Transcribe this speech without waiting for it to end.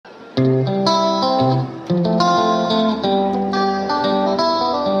Hi,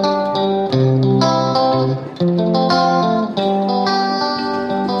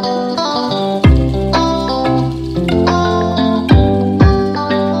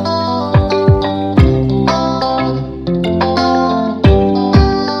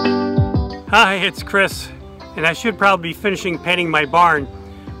 it's Chris, and I should probably be finishing painting my barn,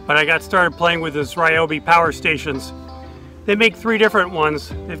 but I got started playing with this Ryobi power stations. They make 3 different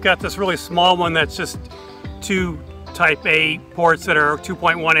ones. They've got this really small one that's just 2 type A ports that are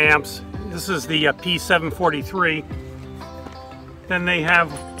 2.1 amps. This is the P743. Then they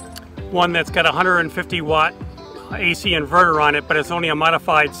have one that's got a 150 watt AC inverter on it, but it's only a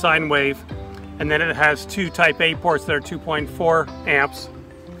modified sine wave. And then it has 2 type A ports that are 2.4 amps.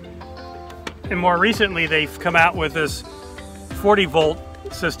 And more recently, they've come out with this 40 volt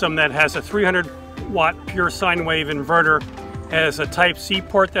system that has a 300 watt pure sine wave inverter. It has a type C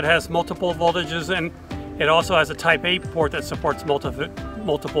port that has multiple voltages, and it also has a type A port that supports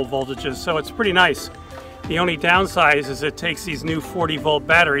multiple voltages. So it's pretty nice. The only downside is it takes these new 40 volt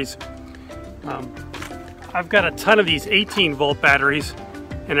batteries. I've got a ton of these 18 volt batteries,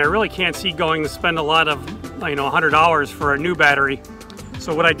 and I really can't see going to spend a lot of, $100 for a new battery.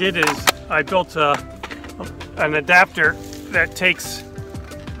 So what I did is I built an adapter that takes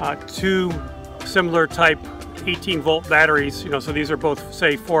 2 similar type 18 volt batteries, so these are both,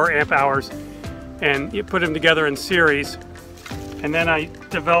 say, 4 amp hours, and you put them together in series. And then I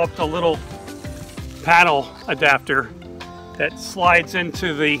developed a little panel adapter that slides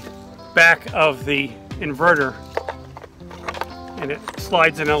into the back of the inverter, and it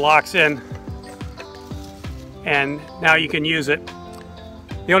slides in and locks in, and now you can use it.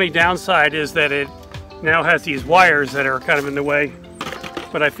 The only downside is that it now has these wires that are kind of in the way,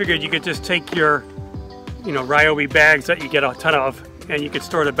 but I figured you could just take your Ryobi bags that you get a ton of, and you could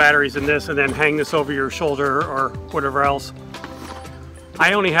store the batteries in this and then hang this over your shoulder or whatever else.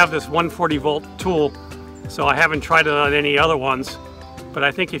 I only have this 140 volt tool, so I haven't tried it on any other ones, but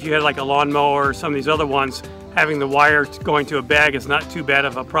I think if you had like a lawnmower or some of these other ones, having the wire going to a bag is not too bad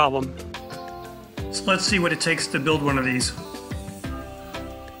of a problem. So let's see what it takes to build one of these.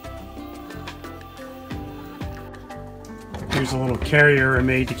 Here's a little carrier I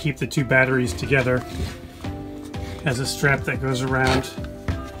made to keep the 2 batteries together. Has a strap that goes around,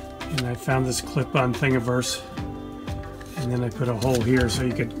 and I found this clip-on Thingiverse, and then I put a hole here so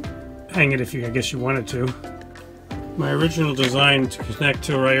you could hang it if I guess you wanted to. My original design to connect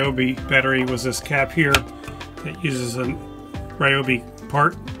to a Ryobi battery was this cap here that uses a Ryobi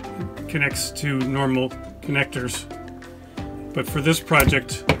part. It connects to normal connectors, but for this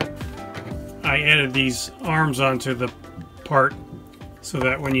project I added these arms onto the part so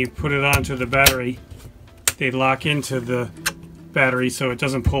that when you put it onto the battery, they lock into the battery so it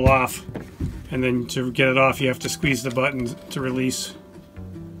doesn't pull off, and then to get it off you have to squeeze the button to release.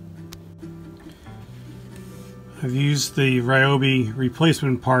 I've used the Ryobi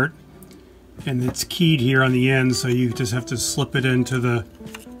replacement part, and it's keyed here on the end, so you just have to slip it into the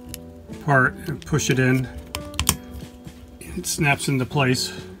part and push it in. It snaps into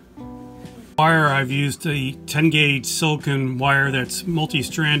place. Wire, I've used a 10 gauge silicon wire that's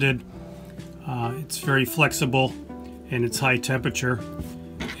multi-stranded. It's very flexible and it's high temperature.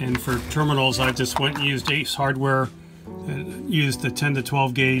 And for terminals, I just went and used Ace Hardware and used the 10 to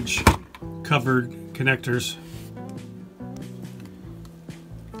 12 gauge covered connectors.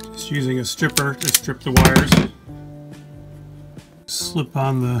 Just using a stripper to strip the wires. Slip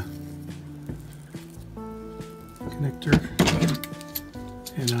on the connector.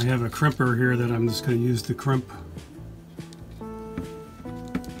 And I have a crimper here that I'm just going to use to crimp.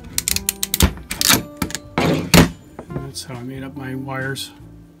 And that's how I made up my wires.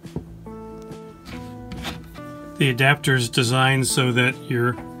 The adapter is designed so that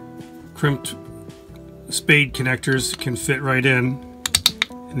your crimped spade connectors can fit right in,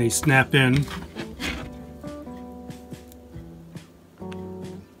 and they snap in.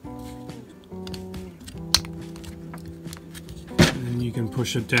 You can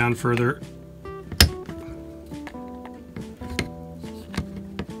push it down further.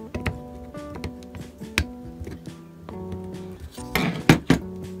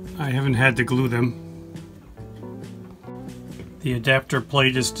 I haven't had to glue them. The adapter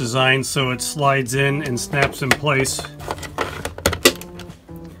plate is designed so it slides in and snaps in place.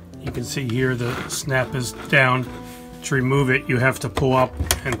 You can see here the snap is down. To remove it, you have to pull up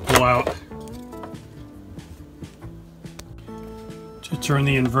and pull out. To turn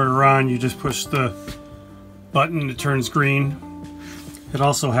the inverter on, you just push the button, it turns green. It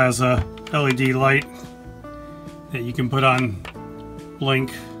also has a LED light that you can put on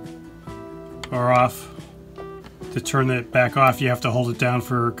blink are off. To turn it back off, you have to hold it down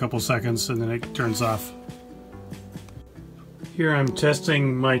for a couple seconds and then it turns off. Here I'm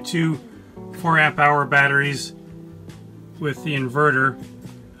testing my two 4-amp-hour batteries with the inverter.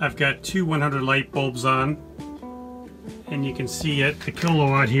 I've got two 100 light bulbs on, and you can see at the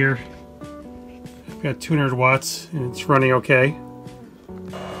kilowatt here, I've got 200 watts and it's running okay.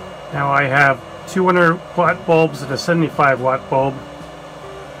 Now I have 200 watt bulbs and a 75 watt bulb,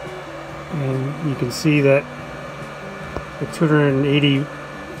 and you can see that the 280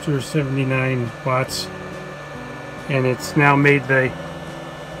 to 79 watts, and it's now made the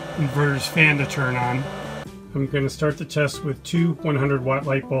inverter's fan to turn on. I'm going to start the test with two 100 watt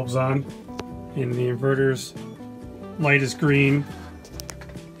light bulbs on, and the inverter's light is green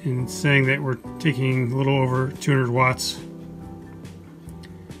and it's saying that we're taking a little over 200 watts.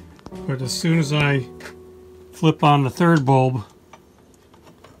 But as soon as I flip on the third bulb,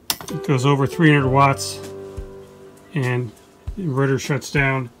 it goes over 300 watts and the inverter shuts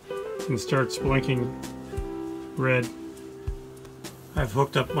down and starts blinking red. I've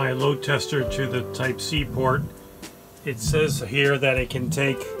hooked up my load tester to the Type-C port. It says here that it can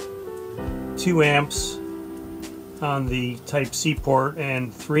take 2 amps on the Type-C port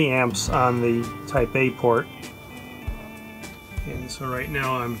and 3 amps on the Type-A port. And so right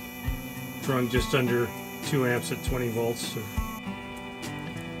now I'm drawing just under 2 amps at 20 volts. So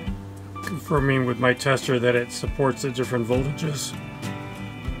confirming with my tester that it supports the different voltages.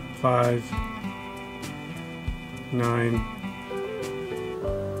 5, 9,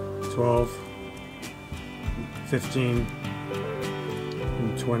 12, 15,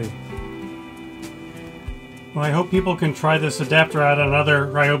 and 20. Well, I hope people can try this adapter out on other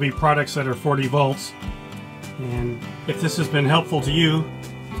Ryobi products that are 40 volts. And if this has been helpful to you,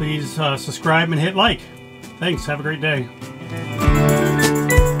 please subscribe and hit like. Thanks, have a great day.